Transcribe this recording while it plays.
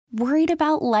Worried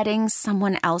about letting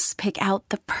someone else pick out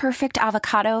the perfect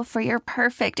avocado for your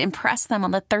perfect impress them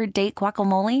on the third date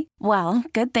guacamole? Well,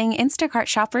 good thing Instacart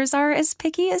shoppers are as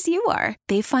picky as you are.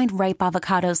 They find ripe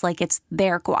avocados like it's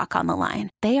their guac on the line.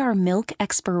 They are milk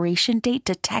expiration date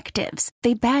detectives.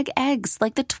 They bag eggs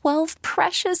like the 12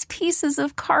 precious pieces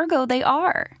of cargo they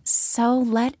are. So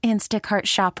let Instacart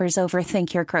shoppers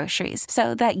overthink your groceries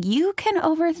so that you can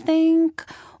overthink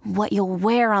what you'll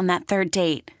wear on that third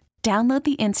date. Download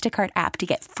the Instacart app to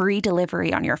get free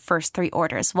delivery on your first 3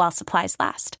 orders while supplies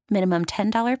last. Minimum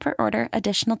 $10 per order.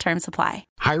 Additional terms apply.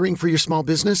 Hiring for your small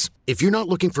business? If you're not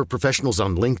looking for professionals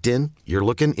on LinkedIn, you're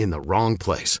looking in the wrong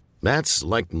place. That's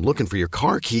like looking for your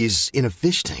car keys in a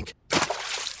fish tank.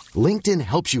 LinkedIn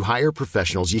helps you hire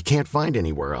professionals you can't find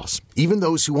anywhere else, even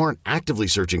those who aren't actively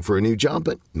searching for a new job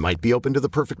but might be open to the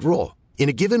perfect role. In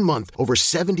a given month, over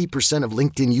 70% of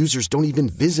LinkedIn users don't even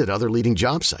visit other leading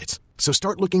job sites. So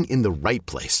start looking in the right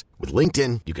place. With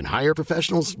LinkedIn, you can hire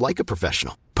professionals like a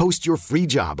professional. Post your free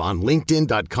job on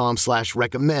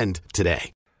linkedin.com/recommend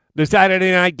today. The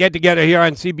Saturday night get-together here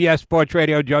on CBS Sports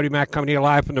Radio. Jody Mac coming to you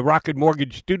live from the Rocket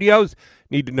Mortgage Studios.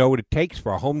 Need to know what it takes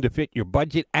for a home to fit your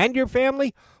budget and your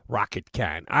family? Rocket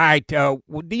can. All right, the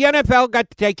NFL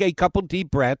got to take a couple deep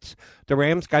breaths. The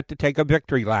Rams got to take a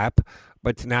victory lap.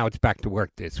 But now it's back to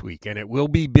work this week, and it will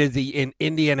be busy in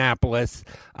Indianapolis.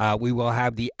 We will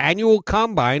have the annual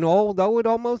combine, although it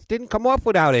almost didn't come off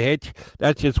without a hitch.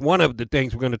 That's just one of the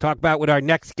things we're going to talk about with our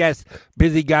next guest.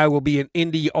 Busy guy will be in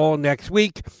Indy all next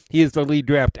week. He is the lead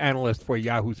draft analyst for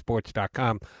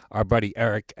yahoosports.com, our buddy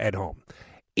Eric Edholm.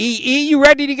 You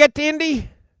ready to get to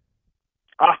Indy?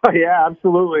 Yeah,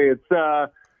 absolutely. It's a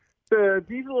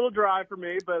decent little drive for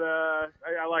me, but I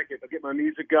like it. I'll get my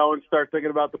music going, start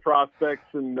thinking about the prospects,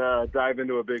 and dive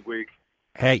into a big week.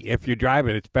 Hey, if you're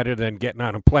driving, it's better than getting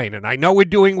on a plane. And I know we're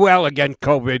doing well against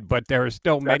COVID, but there is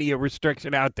still many a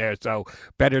restriction out there, so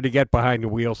better to get behind the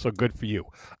wheel, so good for you.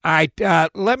 All right,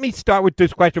 let me start with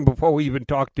this question before we even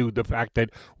talk to the fact that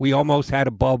we almost had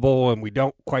a bubble, and we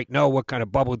don't quite know what kind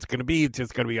of bubble it's going to be. It's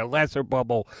just going to be a lesser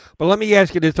bubble. But let me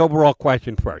ask you this overall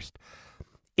question first.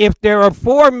 If there are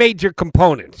 4 major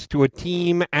components to a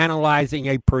team analyzing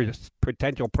a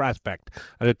potential prospect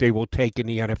that they will take in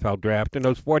the NFL draft, and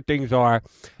those 4 things are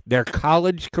their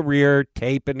college career,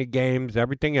 tape in the games,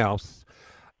 everything else,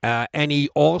 any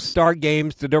all-star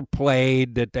games that are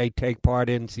played that they take part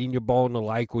in, Senior Bowl and the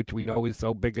like, which we know is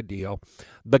so big a deal,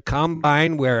 the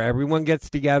combine where everyone gets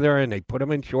together and they put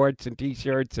them in shorts and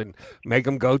T-shirts and make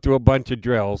them go through a bunch of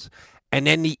drills, and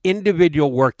then the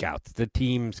individual workouts. The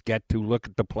teams get to look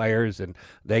at the players, and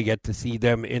they get to see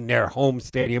them in their home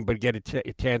stadium, but get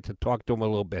a chance to talk to them a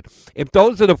little bit. If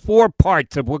those are the 4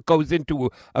 parts of what goes into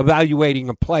evaluating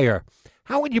a player,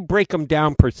 how would you break them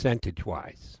down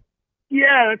percentage-wise?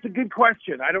 Yeah, that's a good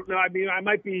question. I don't know. I mean, I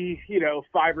might be,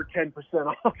 5 or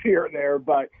 10% off here or there,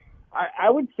 but I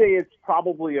would say it's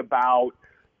probably about,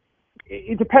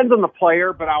 it depends on the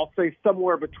player, but I'll say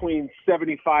somewhere between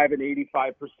 75 and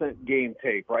 85% game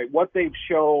tape, right? What they've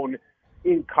shown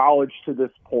in college to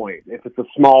this point. If it's a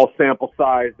small sample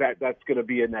size, that's going to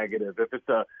be a negative. If it's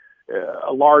a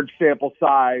large sample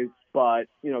size, but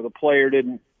the player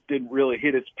didn't really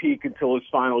hit his peak until his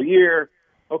final year,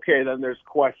 okay, then there's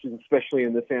questions, especially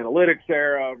in this analytics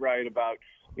era, right, about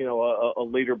a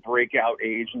later breakout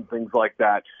age and things like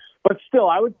that. But still,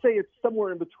 I would say it's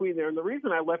somewhere in between there. And the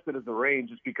reason I left it as a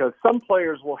range is because some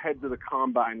players will head to the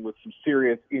combine with some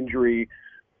serious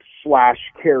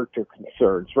injury/character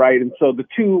concerns, right? And so the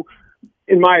 2,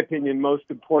 in my opinion, most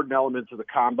important elements of the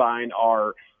combine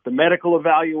are the medical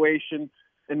evaluation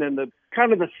and then the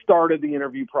kind of the start of the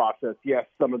interview process. Yes,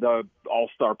 some of the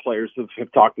all-star players have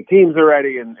talked to teams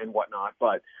already and whatnot,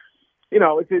 but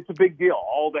it's a big deal.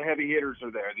 All the heavy hitters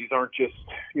are there. These aren't just,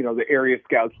 the area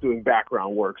scouts doing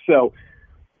background work. So,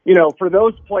 for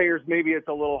those players, maybe it's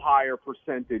a little higher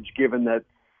percentage given that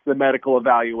the medical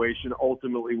evaluation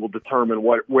ultimately will determine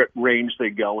what range they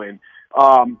go in.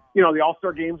 The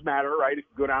all-star games matter, right? If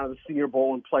you go down to the Senior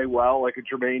Bowl and play well, like a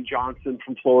Jermaine Johnson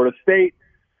from Florida State,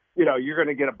 you're going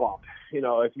to get a bump.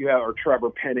 If you have, or Trevor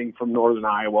Penning from Northern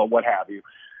Iowa, what have you.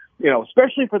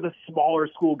 Especially for the smaller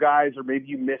school guys, or maybe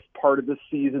you missed part of the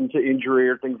season to injury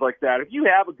or things like that. If you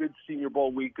have a good Senior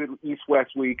Bowl week, good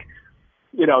East-West week,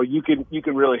 you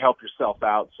can really help yourself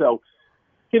out. So,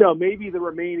 maybe the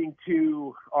remaining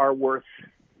 2 are worth,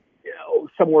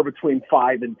 somewhere between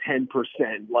 5 and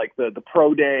 10%, like the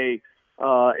pro day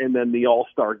and then the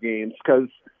all-star games, because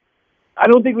I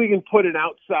don't think we can put an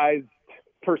outsized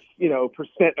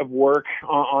percent of work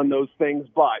on those things.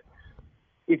 But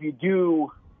if you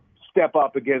do step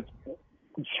up against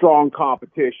strong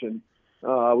competition,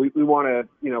 We want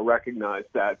to, recognize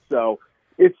that. So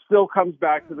it still comes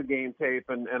back to the game tape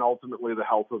and ultimately the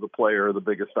health of the player are the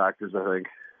biggest factors, I think.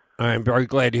 I'm very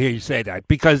glad to hear you say that,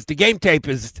 because the game tape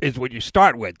is what you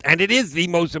start with, and it is the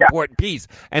most important piece,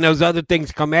 and those other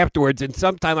things come afterwards. And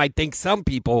sometimes I think some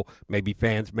people, maybe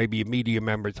fans, maybe media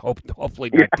members,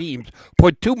 hopefully not teams,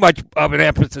 put too much of an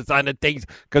emphasis on the things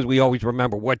because we always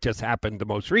remember what just happened the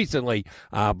most recently,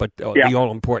 but the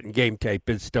all-important game tape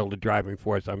is still the driving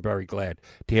force. I'm very glad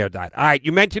to hear that. All right,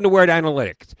 you mentioned the word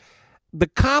analytics. The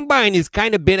Combine has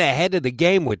kind of been ahead of the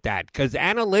game with that, because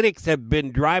analytics have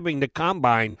been driving the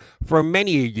Combine for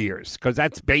many years, because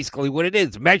that's basically what it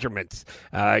is, measurements,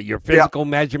 your physical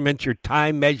measurements, your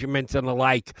time measurements, and the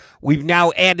like. We've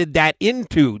now added that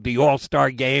into the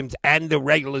All-Star games and the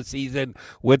regular season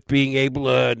with being able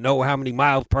to know how many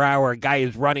miles per hour a guy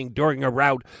is running during a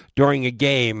route, during a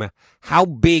game. How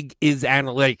big is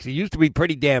analytics? It used to be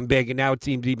pretty damn big, and now it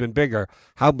seems even bigger.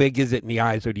 How big is it in the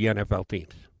eyes of the NFL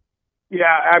teams?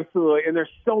 Yeah, absolutely. And there's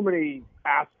so many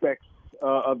aspects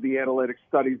of the analytics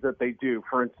studies that they do.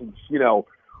 For instance,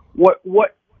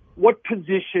 what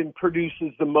position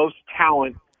produces the most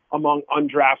talent among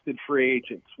undrafted free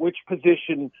agents? Which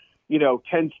position,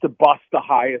 tends to bust the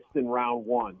highest in round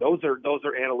one? Those are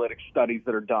analytics studies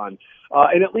that are done,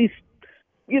 and at least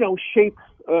shape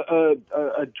a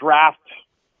draft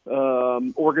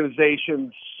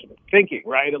organization's thinking,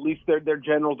 right? At least their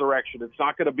general direction. It's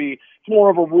not going to be, it's more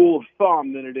of a rule of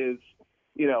thumb than it is,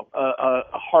 a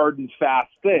hard and fast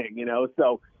thing,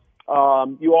 So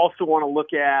you also want to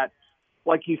look at,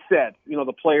 like you said,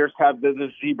 the players have the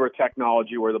zebra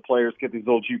technology where the players get these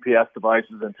little GPS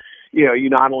devices, and you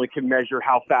not only can measure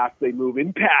how fast they move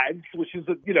in pads, which is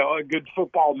a good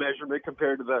football measurement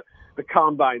compared to the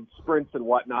combine sprints and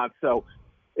whatnot. So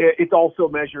it also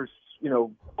measures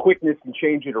quickness and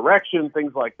change of direction,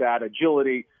 things like that,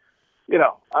 agility.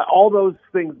 All those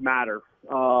things matter.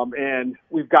 And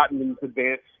we've gotten these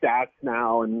advanced stats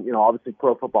now, and obviously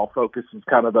Pro Football Focus is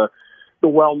kind of the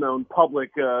well-known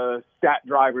public stat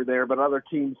driver there, but other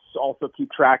teams also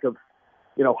keep track of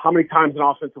how many times an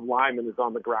offensive lineman is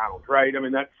on the ground, right? I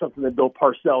mean, that's something that Bill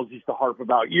Parcells used to harp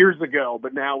about years ago,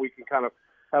 but now we can kind of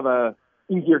have a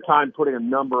easier time putting a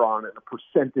number on it, a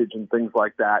percentage and things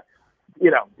like that.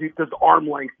 Does arm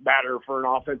length matter for an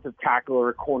offensive tackle or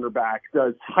a cornerback?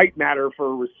 Does height matter for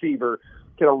a receiver?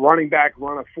 Can a running back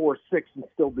run a 4.6 and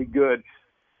still be good?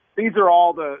 These are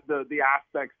all the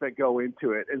aspects that go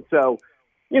into it. And so,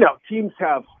 teams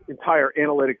have entire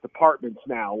analytic departments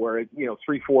now where,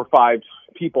 3, 4, 5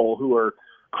 people who are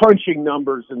crunching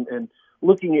numbers and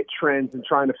looking at trends and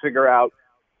trying to figure out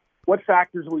what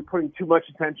factors are we putting too much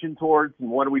attention towards and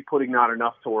what are we putting not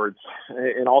enough towards,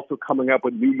 and also coming up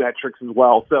with new metrics as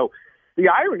well. So the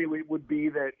irony would be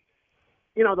that,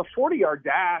 the 40-yard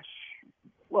dash,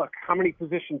 look, how many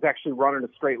positions actually run in a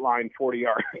straight line 40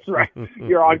 yards, right?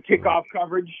 You're on kickoff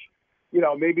coverage,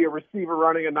 maybe a receiver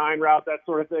running a 9 route, that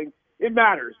sort of thing. It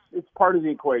matters. It's part of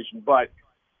the equation. But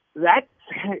that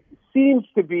seems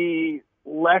to be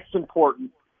less important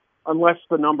unless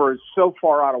the number is so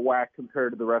far out of whack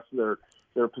compared to the rest of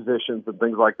their positions and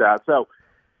things like that. So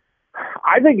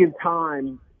I think in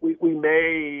time we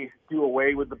may do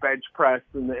away with the bench press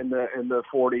and the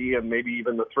 40 and maybe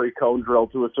even the 3-cone drill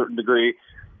to a certain degree.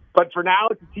 But for now,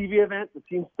 it's a TV event. The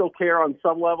teams still care on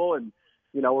some level, and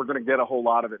we're going to get a whole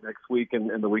lot of it next week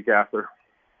and the week after.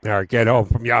 All right,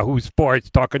 Edholm from Yahoo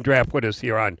Sports talking draft with us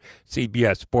here on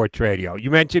CBS Sports Radio. You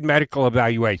mentioned medical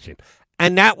evaluation.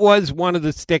 And that was one of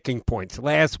the sticking points.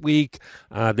 Last week,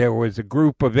 there was a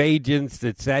group of agents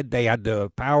that said they had the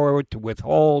power to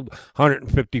withhold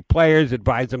 150 players,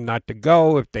 advise them not to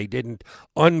go if they didn't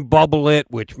unbubble it,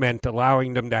 which meant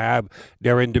allowing them to have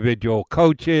their individual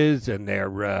coaches and their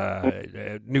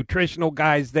nutritional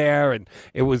guys there. And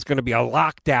it was going to be a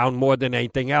lockdown more than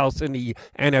anything else. And the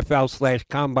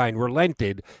NFL/Combine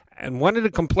relented. And one of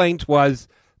the complaints was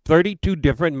 32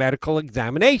 different medical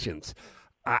examinations.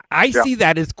 I see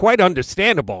that as quite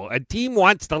understandable. A team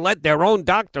wants to let their own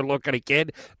doctor look at a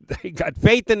kid. They got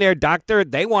faith in their doctor.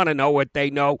 They want to know what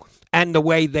they know and the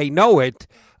way they know it.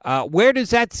 Where does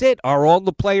that sit? Are all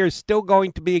the players still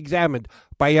going to be examined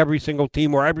by every single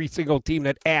team or every single team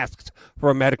that asks for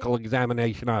a medical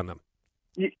examination on them?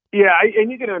 Yeah, and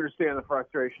you can understand the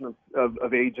frustration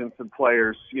of agents and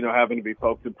players, having to be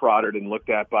poked and prodded and looked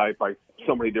at by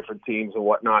so many different teams and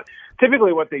whatnot.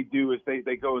 Typically what they do is they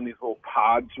go in these little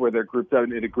pods where they're grouped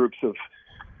out into groups of,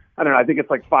 I don't know, I think it's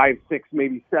like 5, 6,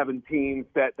 maybe 7 teams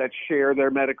that share their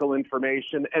medical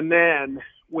information. And then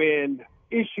when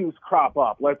issues crop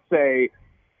up, let's say,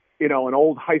 an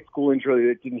old high school injury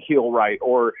that didn't heal right,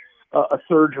 or a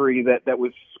surgery that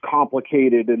was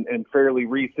complicated and fairly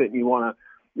recent, and you want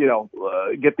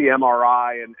to, get the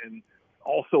MRI and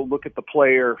also look at the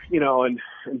player, and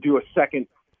do a second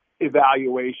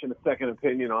evaluation, a second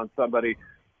opinion on somebody,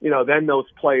 then those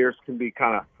players can be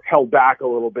kind of held back a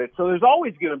little bit. So there's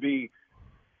always going to be,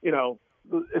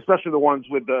 especially the ones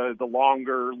with the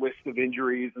longer list of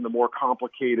injuries and the more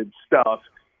complicated stuff,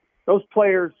 those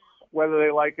players, whether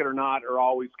they like it or not, are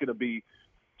always going to be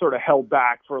sort of held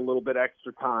back for a little bit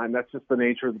extra time. That's just the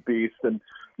nature of the beast. And,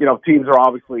 teams are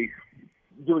obviously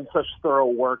doing such thorough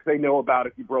work. They know about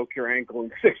if you broke your ankle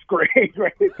in sixth grade,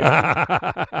 right?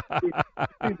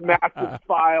 these massive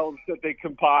files that they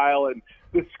compile, and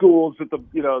the schools that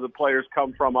the players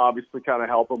come from obviously kind of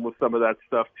help them with some of that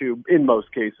stuff too, in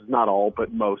most cases, not all,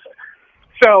 but most.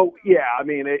 So, yeah, I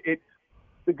mean,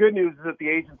 the good news is that the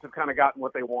agents have kind of gotten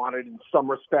what they wanted in some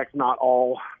respects, not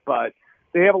all, but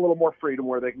they have a little more freedom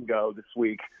where they can go this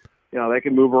week. They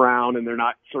can move around and they're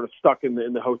not sort of stuck in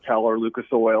the hotel or Lucas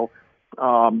Oil.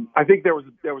 I think there was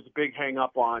a big hang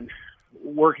up on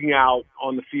working out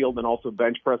on the field and also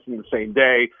bench pressing the same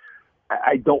day.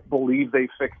 I don't believe they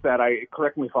fixed that.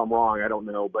 Correct me if I'm wrong. I don't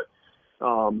know, but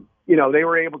they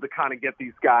were able to kind of get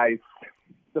these guys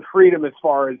the freedom as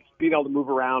far as being able to move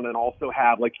around and also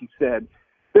have, like you said,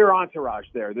 their entourage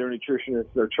there, their nutritionist,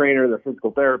 their trainer, their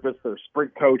physical therapist, their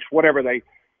sprint coach, whatever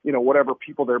whatever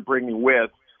people they're bringing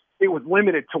with. It was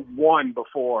limited to one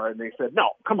before, and they said,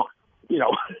 no, come on.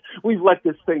 We've let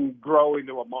this thing grow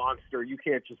into a monster. You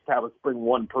can't just have us bring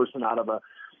one person out of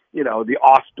the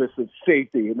auspice of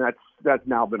safety, and that's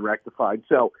now been rectified.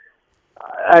 So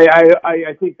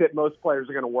I think that most players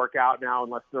are going to work out now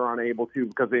unless they're unable to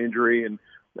because of injury, and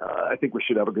I think we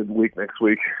should have a good week next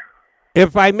week.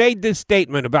 If I made this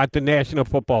statement about the National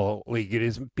Football League, it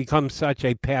has become such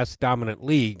a pass-dominant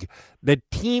league that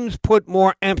teams put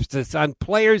more emphasis on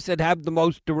players that have the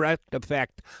most direct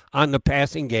effect on the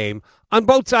passing game on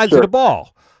both sides of the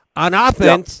ball. On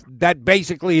offense, that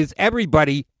basically is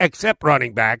everybody except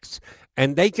running backs,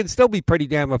 and they can still be pretty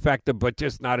damn effective, but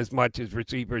just not as much as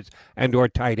receivers and or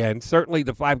tight ends. Certainly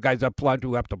the five guys up front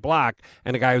who have to block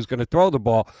and a guy who's going to throw the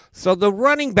ball. So the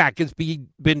running back has been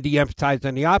de-emphasized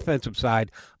on the offensive side.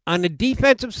 On the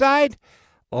defensive side,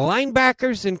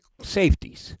 linebackers and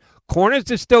safeties.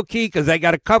 Corners are still key because they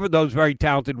got to cover those very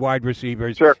talented wide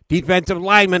receivers. Sure. Defensive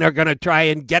linemen are going to try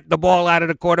and get the ball out of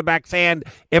the quarterback's hand,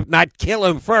 if not kill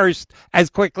him first, as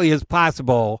quickly as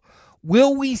possible.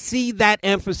 Will we see that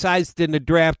emphasized in the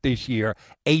draft this year?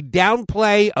 A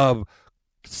downplay of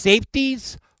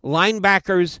safeties,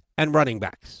 linebackers, and running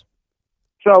backs?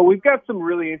 So we've got some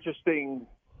really interesting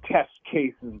test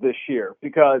cases this year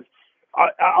because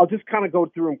I'll just kind of go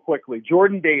through them quickly.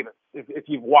 Jordan Davis, if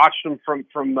you've watched him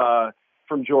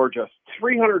from Georgia,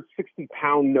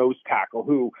 360-pound nose tackle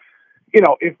who,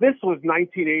 if this was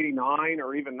 1989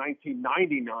 or even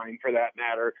 1999 for that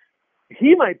matter,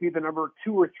 he might be the number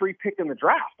 2 or 3 pick in the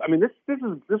draft. I mean, this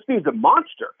dude's a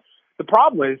monster. The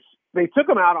problem is they took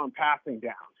him out on passing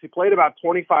downs. He played about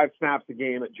 25 snaps a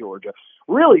game at Georgia.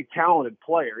 Really talented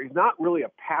player. He's not really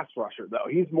a pass rusher, though.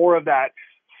 He's more of that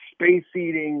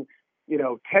space-eating,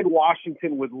 Ted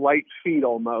Washington with light feet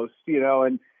almost,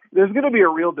 and there's going to be a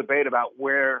real debate about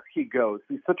where he goes.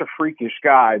 He's such a freakish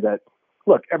guy that,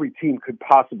 look, every team could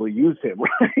possibly use him,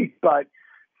 right? But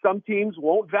some teams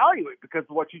won't value it because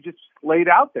of what you just laid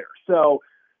out there. So,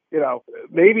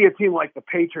 maybe a team like the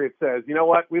Patriots says, you know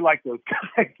what, we like those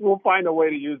guys. We'll find a way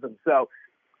to use them. So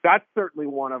that's certainly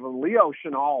one of them. Leo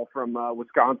Chenal from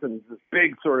Wisconsin is this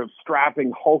big sort of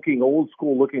strapping, hulking,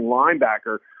 old-school-looking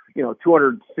linebacker,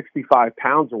 265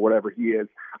 pounds or whatever he is.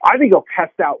 I think he'll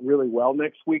test out really well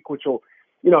next week, which will,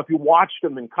 if you watched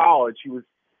him in college, he was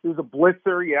a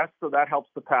blitzer, yes, so that helps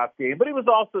the pass game, but he was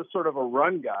also sort of a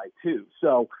run guy too.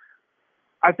 So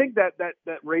I think that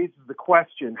raises the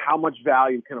question, how much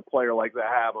value can a player like that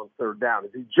have on third down?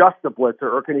 Is he just a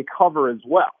blitzer or can he cover as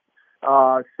well?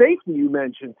 Safety you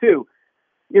mentioned too.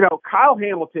 Kyle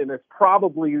Hamilton is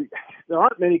probably, there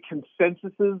aren't many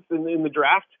consensuses in the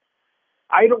draft.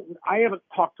 I haven't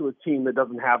talked to a team that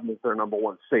doesn't have him as their number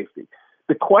one safety.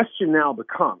 The question now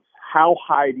becomes, how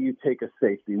high do you take a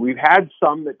safety? We've had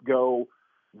some that go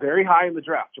very high in the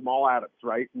draft, Jamal Adams,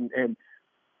 right? And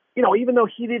even though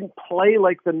he didn't play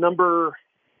like the number,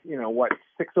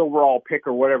 6 overall pick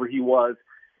or whatever he was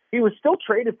still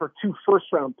traded for 2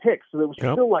 first-round picks. So there was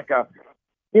still like a,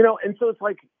 and so it's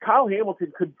like Kyle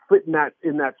Hamilton could fit in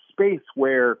that space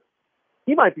where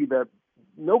he might be the,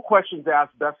 no questions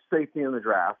asked, best safety in the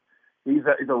draft. He's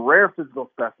a rare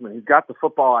physical specimen. He's got the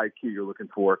football IQ you're looking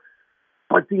for.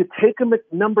 But do you take him at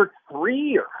number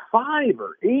 3 or 5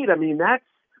 or 8? I mean,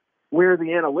 where the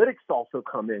analytics also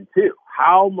come in too.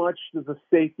 How much does the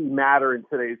safety matter in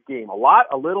today's game? A lot,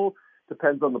 a little,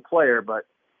 depends on the player. But,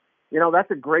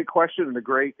 that's a great question and a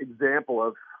great example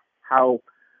of how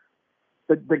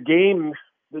the game,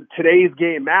 today's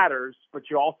game matters, but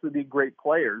you also need great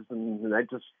players. And that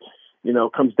just,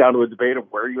 comes down to a debate of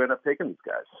where you end up taking these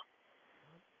guys.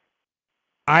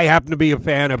 I happen to be a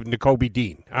fan of Nakobe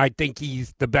Dean. I think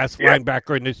he's the best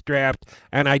linebacker in this draft,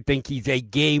 and I think he's a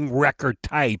game wrecker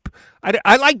type.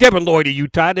 I like Devin Lloyd of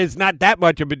Utah. There's not that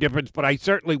much of a difference, but I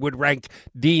certainly would rank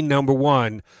Dean number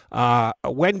one.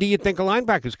 When do you think a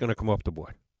linebacker is going to come off the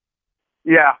board?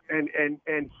 Yeah,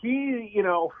 and he,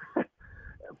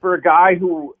 for a guy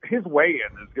who his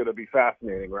weigh-in is going to be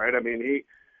fascinating, right? I mean,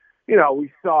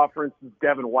 we saw, for instance,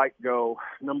 Devin White go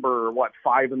number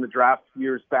 5 in the draft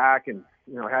years back, and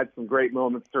had some great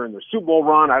moments during their Super Bowl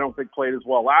run. I don't think played as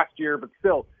well last year, but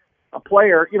still a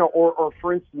player, or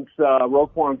for instance,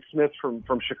 Roquan Smith from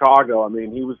Chicago. I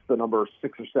mean, he was the number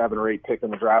 6 or 7 or 8 pick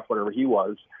in the draft, whatever he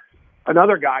was.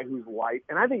 Another guy who's light,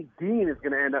 and I think Dean is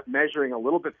going to end up measuring a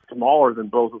little bit smaller than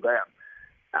both of them.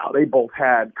 Now, they both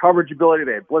had coverage ability,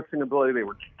 they had blitzing ability, they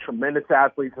were tremendous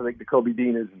athletes. I think Nakobe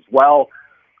Dean is as well.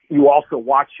 You also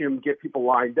watch him get people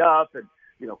lined up and,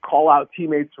 call out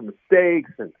teammates for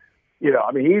mistakes. And,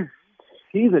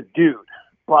 he's a dude,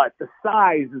 but the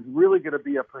size is really going to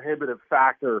be a prohibitive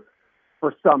factor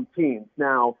for some teams.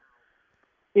 Now,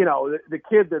 the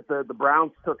kid that the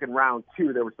Browns took in round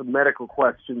 2, there were some medical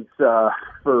questions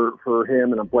for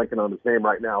him, and I'm blanking on his name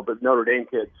right now, but Notre Dame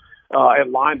kid at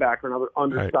linebacker, another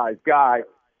undersized guy.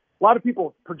 A lot of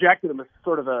people projected him as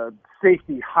sort of a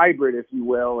safety hybrid, if you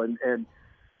will, and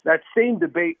that same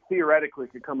debate theoretically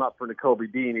could come up for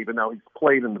Nakobe Dean, even though he's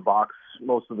played in the box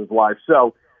most of his life.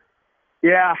 So,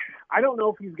 yeah, I don't know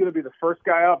if he's going to be the first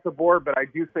guy off the board, but I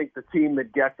do think the team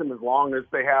that gets him, as long as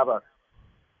they have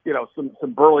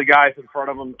some burly guys in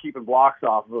front of him keeping blocks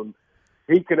off of him,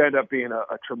 he could end up being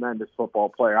a tremendous football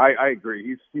player. I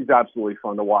agree. He's absolutely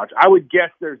fun to watch. I would guess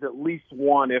there's at least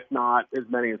one, if not as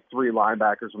many as 3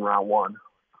 linebackers in round 1.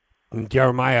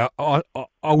 Jeremiah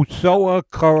Osoa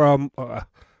Koromoa.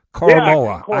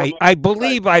 I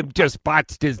believe I just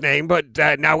botched his name, but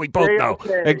now we both know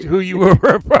who you were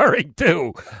referring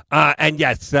to. And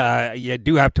yes, you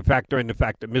do have to factor in the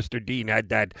fact that Mr. Dean had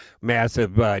that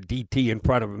massive DT in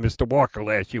front of him, Mr. Walker,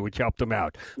 last year, which helped him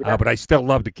out. Yeah. But I still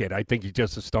love the kid. I think he's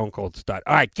just a stone-cold stud.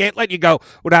 All right, can't let you go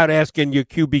without asking your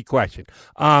QB question.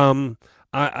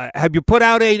 Have you put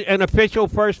out an official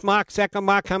first mock, second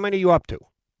mock? How many are you up to?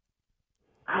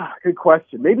 Good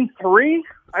question. Maybe 3?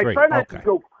 I try not to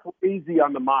go crazy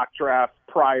on the mock draft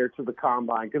prior to the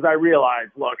combine because I realize,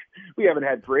 look, we haven't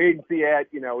had free agency yet.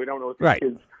 We don't know what the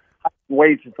kids'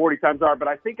 weights and 40 times are, but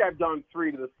I think I've done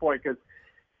 3 to this point because,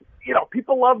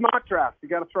 people love mock drafts. You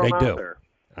got to throw them out there.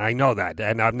 I know that,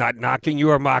 and I'm not knocking you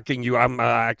or mocking you. I'm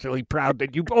actually proud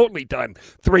that you've only done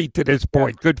 3 to this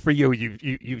point. Good for you.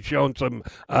 You've shown some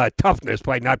toughness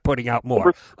by not putting out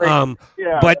more.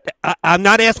 But I'm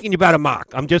not asking you about a mock.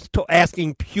 I'm just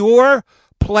asking pure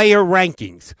player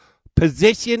rankings,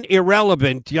 position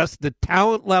irrelevant, just the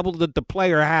talent level that the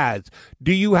player has.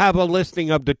 Do you have a listing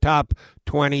of the top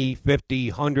 20, 50,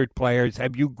 100 players?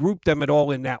 Have you grouped them at all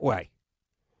in that way?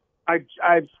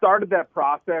 I've started that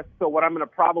process, so what I'm going to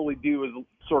probably do is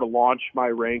sort of launch my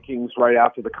rankings right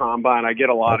after the combine. I get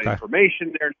a lot of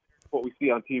information there, what we see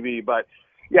on TV, but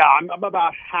yeah, I'm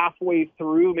about halfway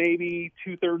through, maybe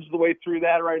 2/3 of the way through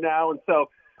that right now, and so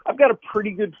I've got a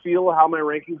pretty good feel of how my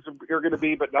rankings are going to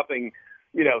be, but nothing,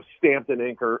 stamped in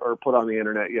ink or put on the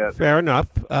internet yet. Fair enough,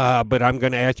 but I'm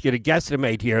going to ask you to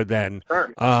guesstimate here then.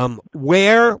 Sure.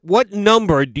 What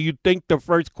number do you think the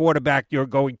first quarterback you're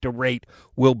going to rate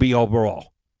will be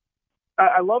overall?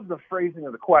 I love the phrasing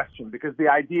of the question because the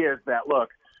idea is that, look,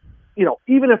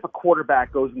 even if a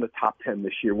quarterback goes in the top 10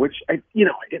 this year, which,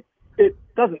 it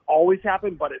doesn't always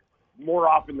happen, but it more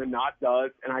often than not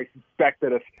does, and I suspect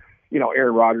that if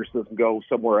Aaron Rodgers doesn't go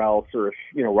somewhere else, or if,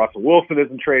 Russell Wilson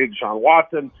isn't traded, Deshaun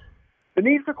Watson, the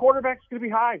need for quarterbacks is going to be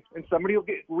high, and somebody will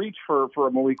reach for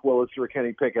a Malik Willis or a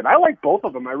Kenny Pickett. I like both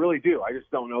of them. I really do. I just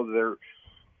don't know that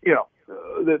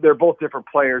they're both different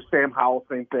players. Sam Howell,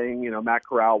 same thing, Matt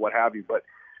Corral, what have you. But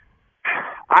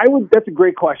that's a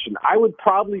great question. I would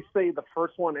probably say the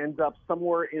first one ends up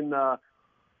somewhere in the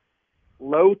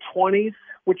low 20s,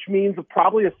 which means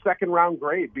probably a second-round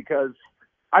grade because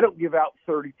I don't give out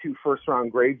 32 first-round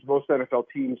grades. Most NFL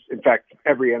teams, in fact,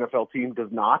 every NFL team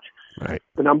does not. Right.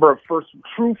 The number of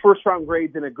true first-round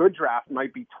grades in a good draft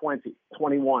might be 20,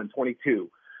 21,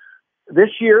 22. This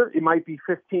year, it might be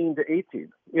 15 to 18.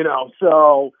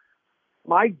 So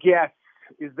my guess,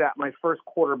 is that my first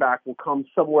quarterback will come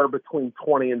somewhere between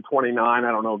 20 and 29.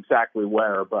 I don't know exactly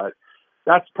where, but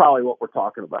that's probably what we're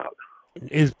talking about.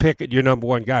 Is Pickett your number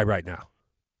one guy right now?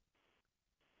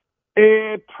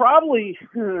 Probably.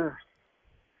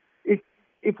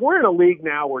 If we're in a league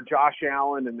now where Josh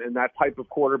Allen and that type of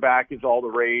quarterback is all the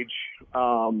rage,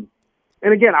 and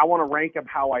again, I want to rank them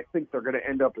how I think they're going to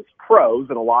end up as pros,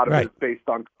 and a lot of it is based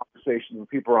on conversations with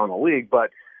people around the league.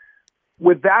 But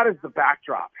with that as the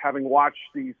backdrop, having watched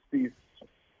these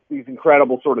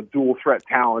incredible sort of dual threat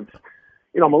talents,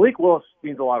 Malik Willis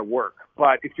needs a lot of work.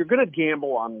 But if you're going to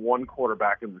gamble on one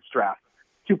quarterback in this draft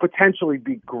to potentially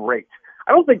be great,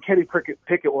 I don't think Kenny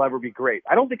Pickett will ever be great.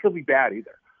 I don't think he'll be bad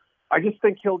either. I just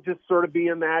think he'll just sort of be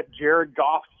in that Jared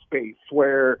Goff space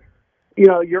where,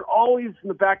 you're always in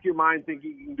the back of your mind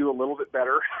thinking you can do a little bit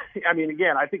better. I mean,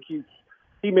 again, I think he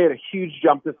made a huge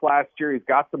jump this last year. He's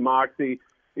got some moxie.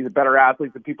 He's a better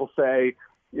athlete than people say.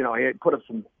 He put up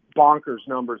some bonkers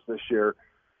numbers this year.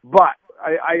 But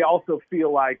I also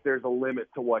feel like there's a limit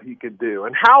to what he could do.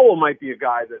 And Howell might be a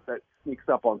guy that sneaks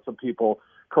up on some people.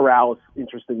 Corral is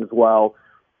interesting as well.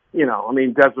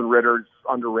 Desmond Ritter's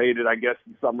underrated, I guess,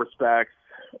 in some respects.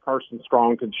 Carson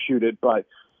Strong could shoot it. But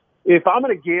if I'm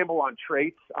going to gamble on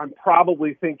traits, I'm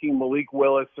probably thinking Malik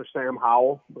Willis or Sam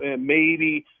Howell, and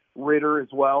maybe Ritter as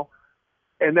well.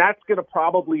 And that's going to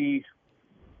probably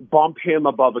bump him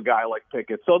above a guy like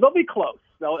Pickett. So they'll be close.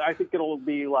 I think it'll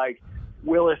be like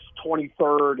Willis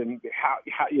 23rd and,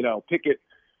 Pickett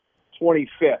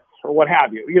 25th or what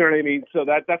have you. You know what I mean? So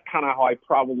that's kind of how I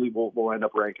probably will end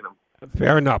up ranking them.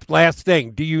 Fair enough. Last thing,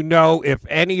 do you know if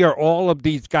any or all of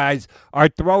these guys are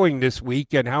throwing this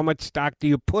week, and how much stock do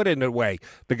you put in the way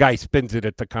the guy spins it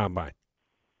at the combine?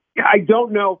 Yeah, I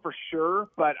don't know for sure,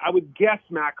 but I would guess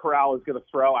Matt Corral is going to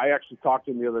throw. I actually talked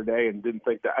to him the other day and didn't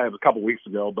think that, a couple weeks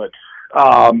ago, but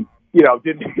didn't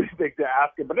think to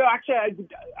ask him. But no, actually,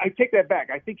 I take that back.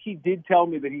 I think he did tell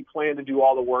me that he planned to do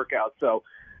all the workouts, so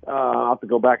I'll have to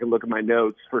go back and look at my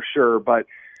notes for sure. But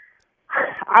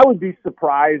I would be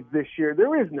surprised this year.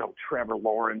 There is no Trevor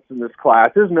Lawrence in this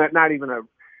class. There's not even a,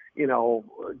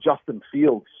 Justin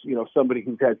Fields, somebody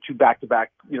who's had two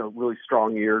back-to-back, really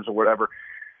strong years or whatever.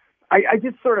 I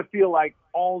just sort of feel like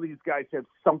all these guys have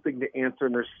something to answer,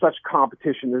 and there's such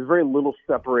competition. There's very little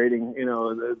separating,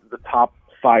 the top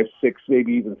 5, 6,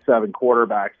 maybe even 7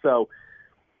 quarterbacks. So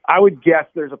I would guess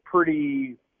there's a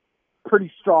pretty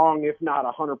strong, if not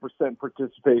 100%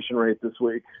 participation rate this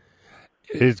week.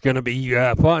 It's going to be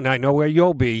fun. I know where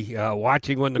you'll be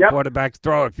watching when the quarterbacks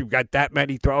throw, if you've got that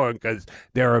many throwing, because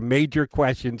there are major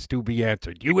questions to be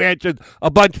answered. You answered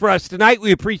a bunch for us tonight.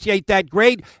 We appreciate that.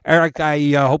 Great. Eric,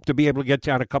 I hope to be able to get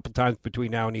you on a couple times between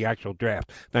now and the actual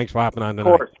draft. Thanks for hopping on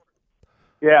tonight. Of course.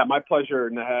 Yeah, my pleasure,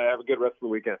 and have a good rest of the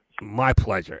weekend. My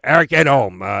pleasure. Eric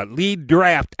Edholm, lead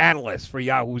draft analyst for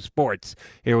Yahoo Sports,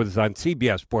 here with us on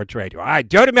CBS Sports Radio. All right,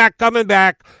 Jody Mac coming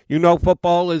back.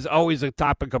 Football is always a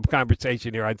topic of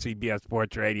conversation here on CBS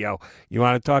Sports Radio. You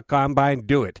want to talk Combine?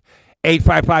 Do it.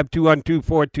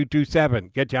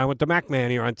 855-212-4227. Get you on with the Mac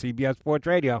Man here on CBS Sports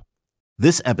Radio.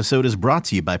 This episode is brought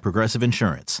to you by Progressive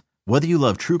Insurance. Whether you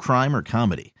love true crime or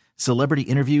comedy, celebrity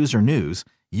interviews or news,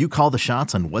 you call the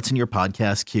shots on what's in your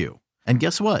podcast queue. And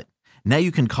guess what? Now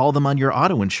you can call them on your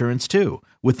auto insurance too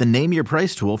with the Name Your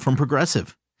Price tool from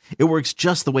Progressive. It works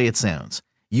just the way it sounds.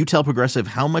 You tell Progressive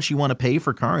how much you want to pay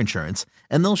for car insurance,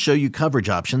 and they'll show you coverage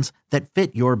options that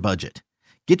fit your budget.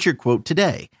 Get your quote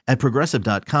today at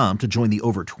Progressive.com to join the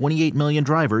over 28 million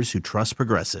drivers who trust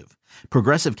Progressive.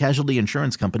 Progressive Casualty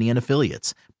Insurance Company and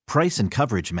Affiliates. Price and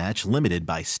coverage match limited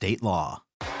by state law.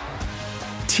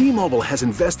 T-Mobile has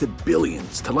invested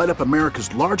billions to light up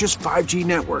America's largest 5G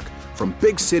network, from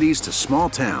big cities to small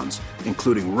towns,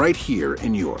 including right here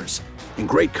in yours. And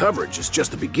great coverage is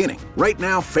just the beginning. Right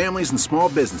now, families and small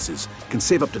businesses can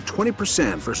save up to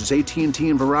 20% versus AT&T and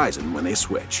Verizon when they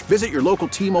switch. Visit your local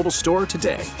T-Mobile store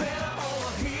today.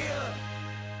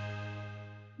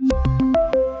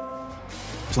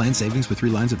 Plan savings with 3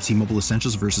 lines of T-Mobile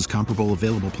Essentials versus comparable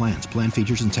available plans. Plan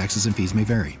features and taxes and fees may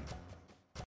vary.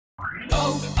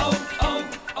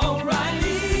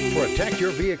 Protect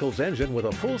your vehicle's engine with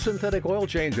a full synthetic oil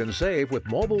change and save with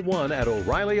Mobil 1 at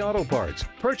O'Reilly Auto Parts.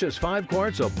 Purchase 5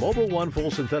 quarts of Mobil 1 full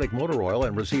synthetic motor oil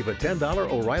and receive a $10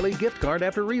 O'Reilly gift card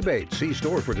after rebate. See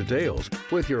store for details.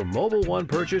 With your Mobil 1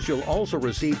 purchase, you'll also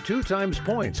receive 2 times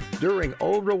points during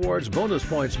O Rewards Bonus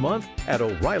Points Month at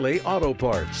O'Reilly Auto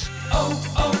Parts.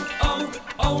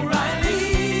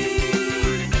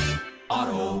 O'Reilly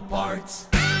Auto Parts.